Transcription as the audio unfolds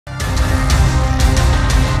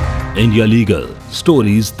India Legal,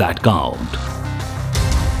 stories that count.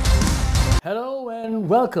 Hello and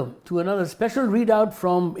welcome to another special readout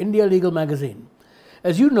from India Legal magazine.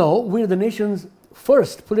 As you know, we're the nation's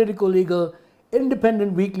first political legal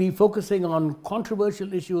independent weekly focusing on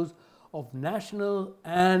controversial issues of national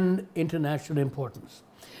and international importance.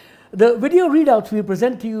 The video readouts we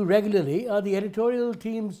present to you regularly are the editorial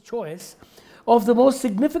team's choice of the most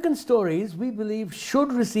significant stories we believe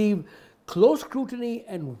should receive close scrutiny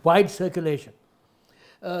and wide circulation.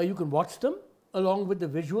 You can watch them along with the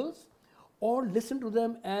visuals or listen to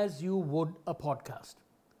them as you would a podcast.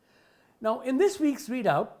 Now, in this week's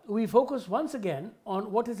readout, we focus once again on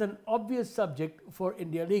what is an obvious subject for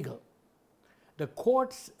India Legal: the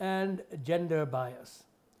courts and gender bias.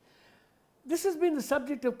 This has been the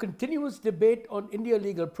subject of continuous debate on India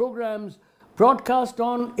Legal programs broadcast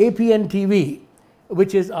on APN TV,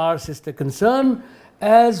 which is our sister concern,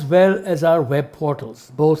 as well as our web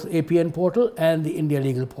portals, both APN portal and the India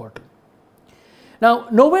Legal portal. Now,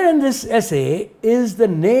 nowhere in this essay is the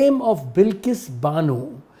name of Bilkis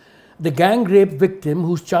Banu, the gang rape victim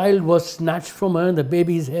whose child was snatched from her and the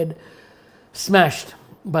baby's head smashed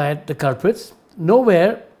by the culprits.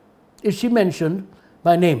 Nowhere is she mentioned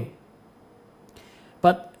by name.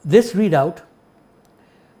 But this readout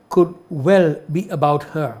could well be about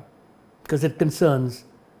her because it concerns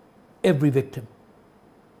every victim.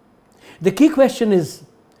 The key question is,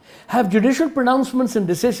 have judicial pronouncements and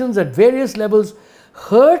decisions at various levels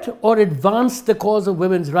hurt or advanced the cause of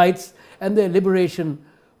women's rights and their liberation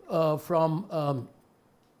from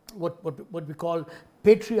what we call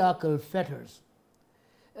patriarchal fetters?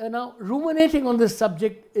 Now, ruminating on this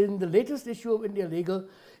subject in the latest issue of India Legal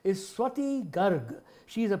is Swati Garg.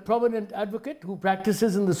 She is a prominent advocate who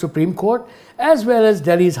practices in the Supreme Court as well as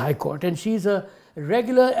Delhi's High Court, and she's a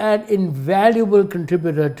regular and invaluable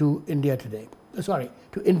contributor to India Today.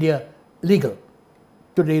 To India Legal,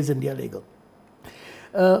 today's India Legal.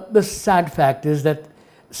 The sad fact is that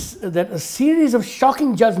a series of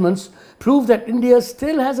shocking judgments prove that India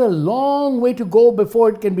still has a long way to go before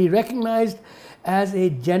it can be recognized as a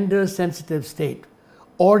gender-sensitive state,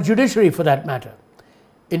 or judiciary for that matter.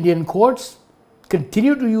 Indian courts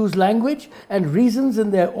continue to use language and reasons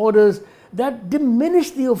in their orders that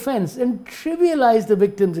diminish the offence and trivialize the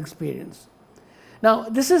victim's experience. Now,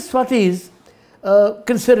 this is Swati's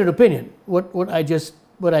considered opinion, what I just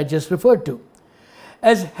referred to.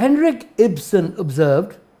 As Henrik Ibsen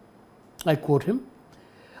observed, I quote him,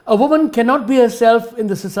 "A woman cannot be herself in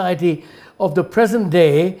the society of the present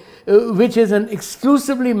day, which is an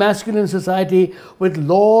exclusively masculine society with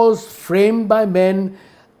laws framed by men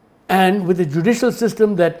and with a judicial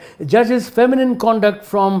system that judges feminine conduct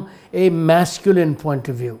from a masculine point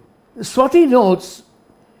of view." Swati notes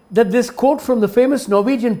that this quote from the famous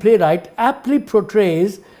Norwegian playwright aptly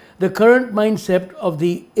portrays the current mindset of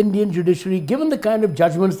the Indian judiciary, given the kind of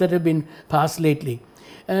judgments that have been passed lately.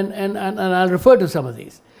 And I'll refer to some of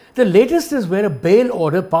these. The latest is where a bail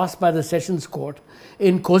order passed by the Sessions Court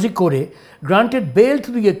in Kozhikode granted bail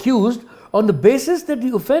to the accused on the basis that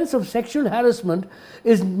the offence of sexual harassment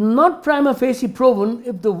is not prima facie proven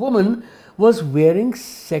if the woman was wearing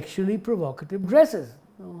sexually provocative dresses.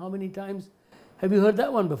 How many times have you heard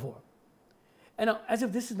that one before? And now, as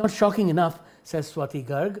if this is not shocking enough, says Swati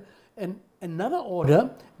Garg, and another order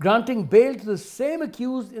granting bail to the same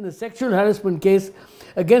accused in a sexual harassment case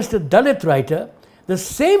against a Dalit writer, the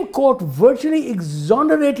same court virtually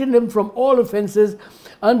exonerated him from all offences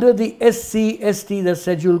under the SC/ST, the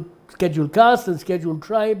Scheduled Caste and Scheduled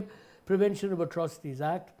Tribe Prevention of Atrocities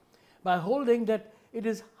Act, by holding that it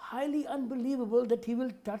is highly unbelievable that he will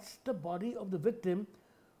touch the body of the victim,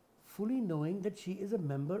 fully knowing that she is a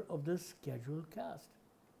member of the Scheduled Caste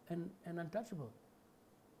and untouchable.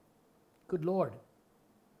 Good Lord.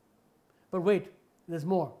 But wait, there's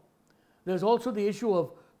more. There's also the issue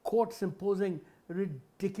of courts imposing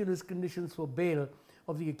ridiculous conditions for bail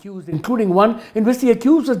of the accused, including one in which the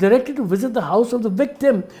accused was directed to visit the house of the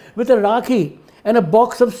victim with a rakhi and a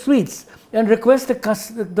box of sweets and request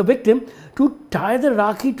the victim to tie the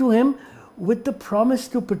rakhi to him with the promise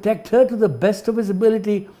to protect her to the best of his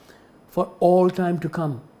ability for all time to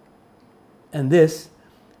come. And this,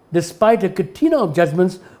 despite a catena of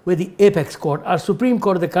judgments where the apex court, our Supreme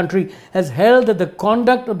Court of the country, has held that the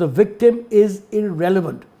conduct of the victim is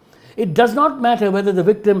irrelevant. It does not matter whether the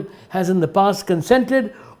victim has in the past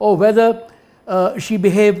consented or whether she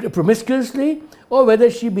behaved promiscuously or whether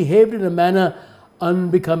she behaved in a manner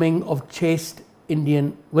unbecoming of chaste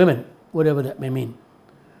Indian women, whatever that may mean.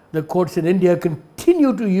 The courts in India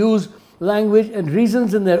continue to use language and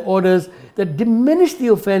reasons in their orders that diminish the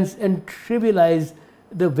offence and trivialize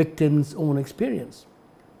the victim's own experience.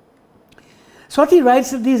 Swati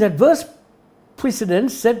writes that these adverse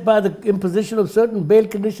precedents set by the imposition of certain bail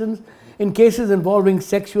conditions in cases involving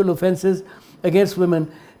sexual offences against women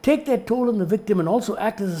take their toll on the victim and also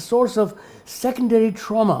act as a source of secondary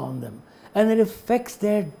trauma on them, and it affects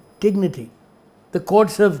their dignity. The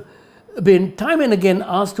courts have been time and again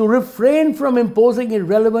asked to refrain from imposing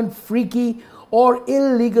irrelevant, freaky or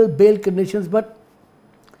illegal bail conditions, but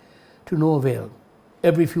to no avail.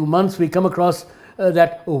 Every few months we come across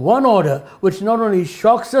that one order which not only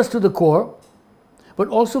shocks us to the core, but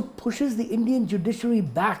also pushes the Indian judiciary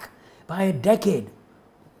back by a decade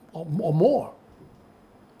or more.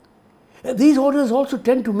 These orders also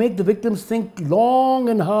tend to make the victims think long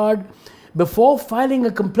and hard before filing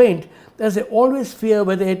a complaint, as they always fear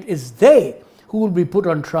whether it is they who will be put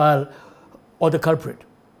on trial or the culprit.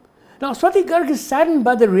 Now, Swati Garg is saddened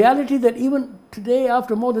by the reality that even today,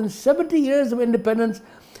 after more than 70 years of independence,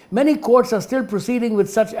 many courts are still proceeding with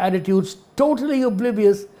such attitudes, totally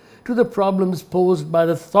oblivious to the problems posed by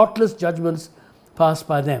the thoughtless judgments passed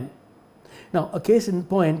by them. Now, a case in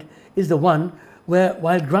point is the one where,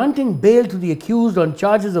 while granting bail to the accused on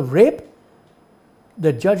charges of rape,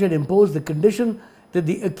 the judge had imposed the condition that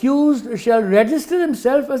the accused shall register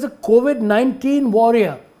himself as a COVID-19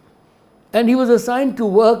 warrior, and he was assigned to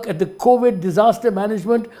work at the COVID disaster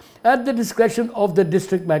management at the discretion of the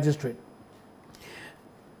district magistrate.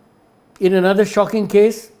 In another shocking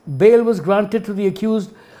case, bail was granted to the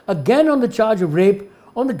accused again on the charge of rape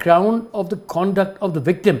on the ground of the conduct of the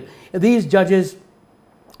victim. These judges,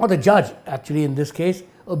 or the judge actually in this case,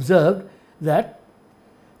 observed that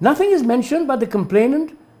nothing is mentioned by the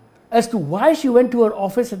complainant as to why she went to her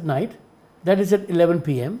office at night, that is at 11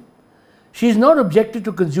 p.m. She is not objected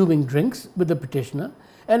to consuming drinks with the petitioner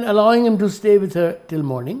and allowing him to stay with her till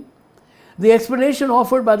morning. The explanation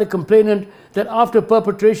offered by the complainant that after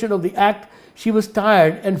perpetration of the act, she was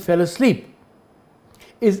tired and fell asleep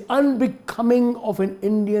is unbecoming of an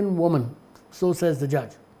Indian woman, so says the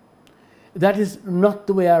judge. That is not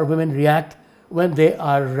the way our women react when they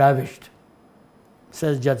are ravished,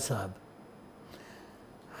 says Judge Saab.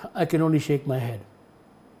 I can only shake my head.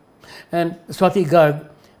 And Swati Garg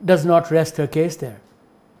does not rest her case there.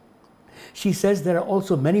 She says there are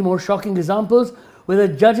also many more shocking examples where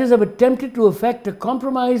the judges have attempted to effect a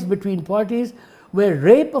compromise between parties where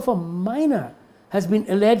rape of a minor has been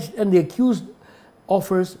alleged and the accused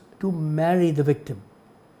offers to marry the victim.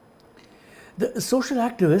 The social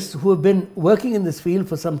activists who have been working in this field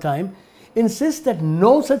for some time insist that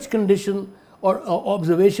no such condition or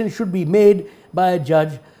observation should be made by a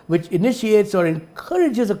judge which initiates or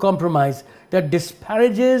encourages a compromise that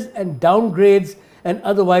disparages and downgrades an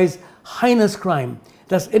otherwise heinous crime,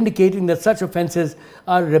 thus indicating that such offences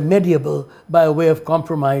are remediable by way of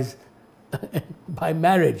compromise by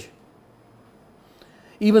marriage.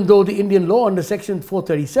 Even though the Indian law under section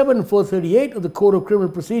 437 and 438 of the Code of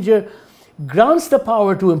Criminal Procedure grants the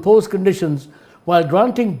power to impose conditions while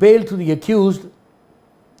granting bail to the accused,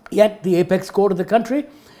 yet the apex court of the country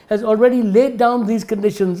has already laid down these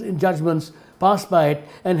conditions in judgments passed by it,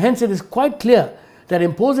 and hence it is quite clear that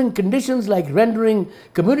imposing conditions like rendering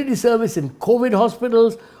community service in COVID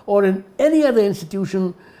hospitals or in any other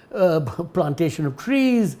institution, plantation of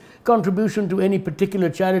trees, contribution to any particular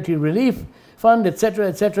charity relief fund,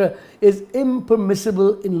 etc., is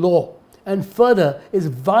impermissible in law, and further is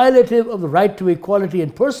violative of the right to equality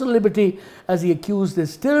and personal liberty, as the accused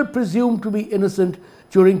is still presumed to be innocent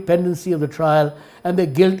during pendency of the trial and their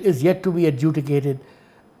guilt is yet to be adjudicated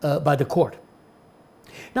by the court.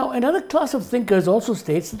 Now, another class of thinkers also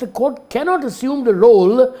states that the court cannot assume the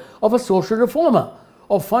role of a social reformer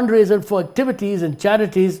or fundraiser for activities and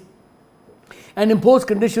charities and impose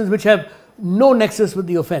conditions which have no nexus with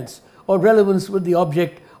the offence or relevance with the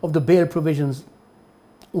object of the bail provisions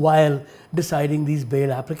while deciding these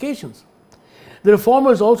bail applications. The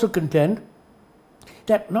reformers also contend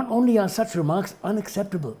that not only are such remarks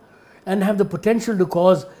unacceptable and have the potential to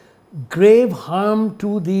cause grave harm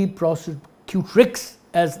to the prosecutrix,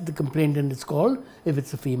 as the complainant is called, if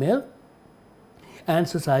it's a female, and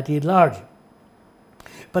society at large,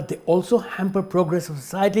 but they also hamper progress of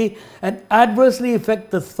society and adversely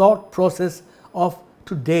affect the thought process of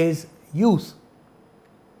today's youth.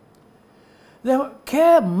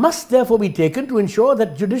 Care must therefore be taken to ensure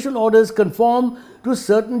that judicial orders conform to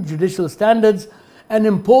certain judicial standards and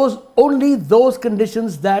impose only those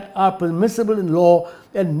conditions that are permissible in law,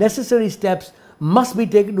 and necessary steps must be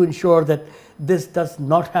taken to ensure that this does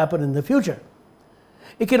not happen in the future.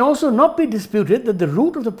 It can also not be disputed that the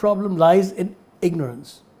root of the problem lies in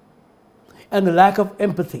ignorance and the lack of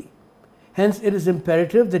empathy. Hence, it is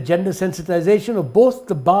imperative that gender sensitization of both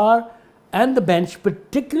the bar and the bench,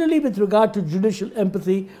 particularly with regard to judicial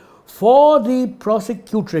empathy for the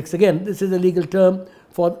prosecutrix, again, this is a legal term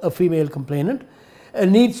for a female complainant,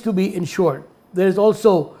 needs to be ensured. There is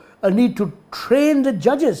also a need to train the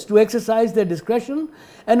judges to exercise their discretion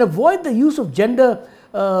and avoid the use of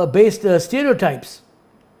gender-based stereotypes.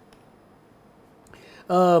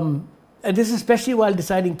 And this is especially while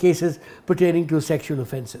deciding cases pertaining to sexual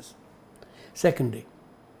offences. Secondly,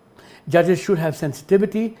 judges should have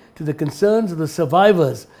sensitivity to the concerns of the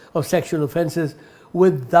survivors of sexual offences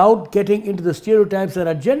without getting into the stereotypes that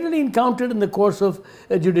are generally encountered in the course of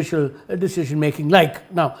judicial decision making.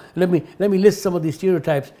 Like, now let me list some of these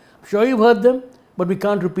stereotypes. I'm sure you've heard them, but we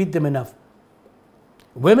can't repeat them enough.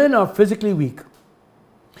 Women are physically weak.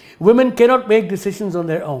 Women cannot make decisions on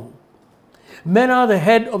their own. Men are the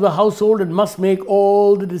head of the household and must make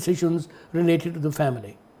all the decisions related to the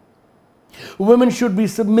family. Women should be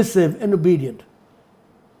submissive and obedient.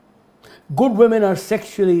 Good women are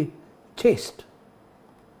sexually chaste.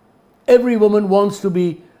 Every woman wants to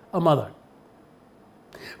be a mother.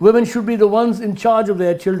 Women should be the ones in charge of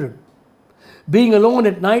their children. Being alone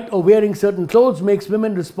at night or wearing certain clothes makes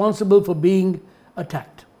women responsible for being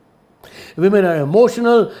attacked. Women are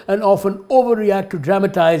emotional and often overreact to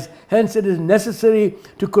dramatize, hence it is necessary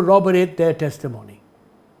to corroborate their testimony.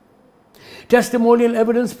 Testimonial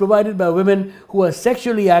evidence provided by women who are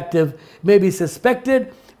sexually active may be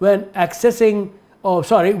suspected when assessing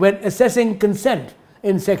consent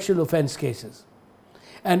in sexual offense cases.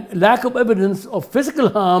 And lack of evidence of physical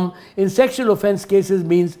harm in sexual offense cases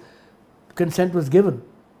means consent was given.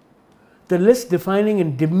 The list defining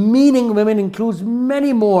and demeaning women includes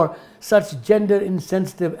many more such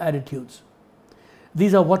gender-insensitive attitudes.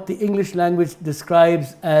 These are what the English language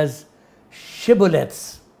describes as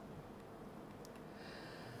shibboleths.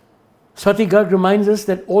 Swati Garg reminds us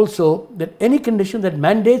that also that any condition that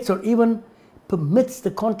mandates or even permits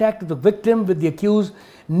the contact of the victim with the accused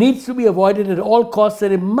needs to be avoided at all costs,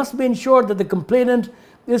 and it must be ensured that the complainant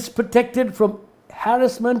is protected from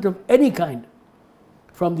harassment of any kind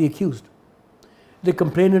from the accused. The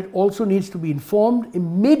complainant also needs to be informed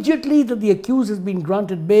immediately that the accused has been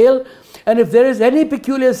granted bail, and if there is any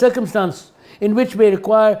peculiar circumstance in which may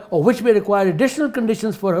require additional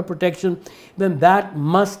conditions for her protection, then that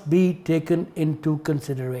must be taken into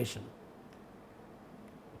consideration.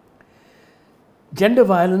 Gender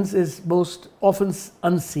violence is most often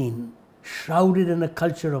unseen, shrouded in a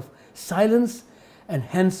culture of silence, and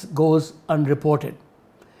hence goes unreported.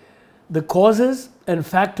 The causes and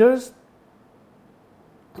factors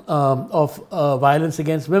of violence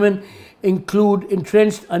against women include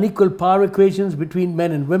entrenched unequal power equations between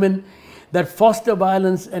men and women that foster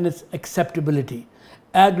violence and its acceptability,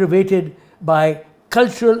 aggravated by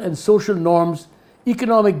cultural and social norms,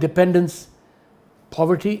 economic dependence,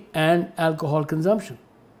 poverty, and alcohol consumption.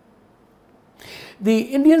 The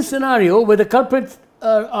Indian scenario, where the culprits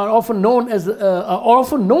are often known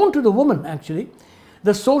to the woman, actually,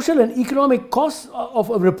 the social and economic costs of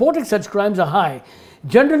reporting such crimes are high.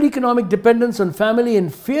 General economic dependence on family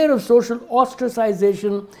and fear of social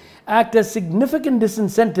ostracization act as significant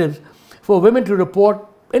disincentives for women to report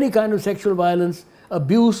any kind of sexual violence,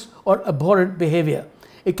 abuse, or abhorrent behavior.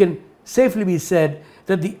 It can safely be said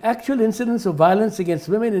that the actual incidence of violence against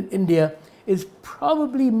women in India is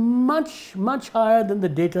probably much, much higher than the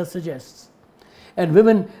data suggests. And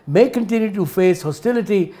women may continue to face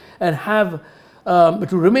hostility and have to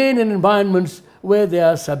remain in environments where they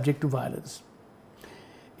are subject to violence.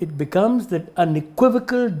 It becomes the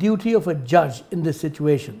unequivocal duty of a judge in this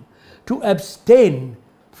situation to abstain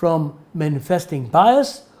from manifesting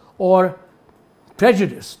bias or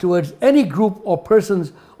prejudice towards any group or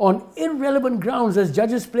persons on irrelevant grounds, as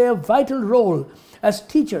judges play a vital role as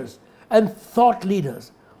teachers and thought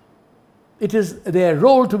leaders. It is their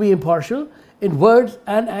role to be impartial in words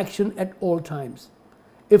and action at all times.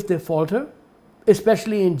 If they falter,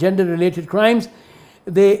 especially in gender-related crimes,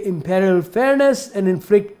 they imperil fairness and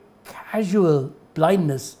inflict casual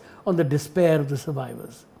blindness on the despair of the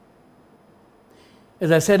survivors.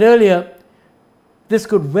 As I said earlier, this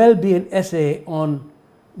could well be an essay on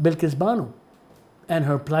Bilkis Banu and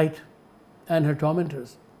her plight and her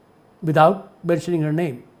tormentors, without mentioning her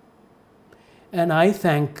name. And I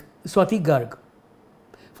thank Swati Garg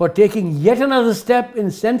for taking yet another step in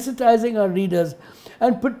sensitizing our readers,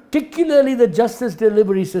 and particularly the justice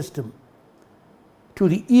delivery system, to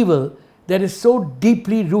the evil that is so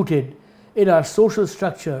deeply rooted in our social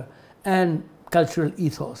structure and cultural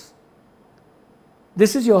ethos.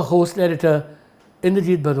 This is your host, editor,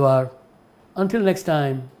 Inderjit Badhwar. Until next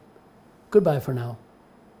time, goodbye for now.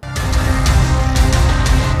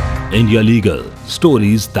 India Legal,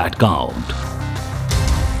 stories that count.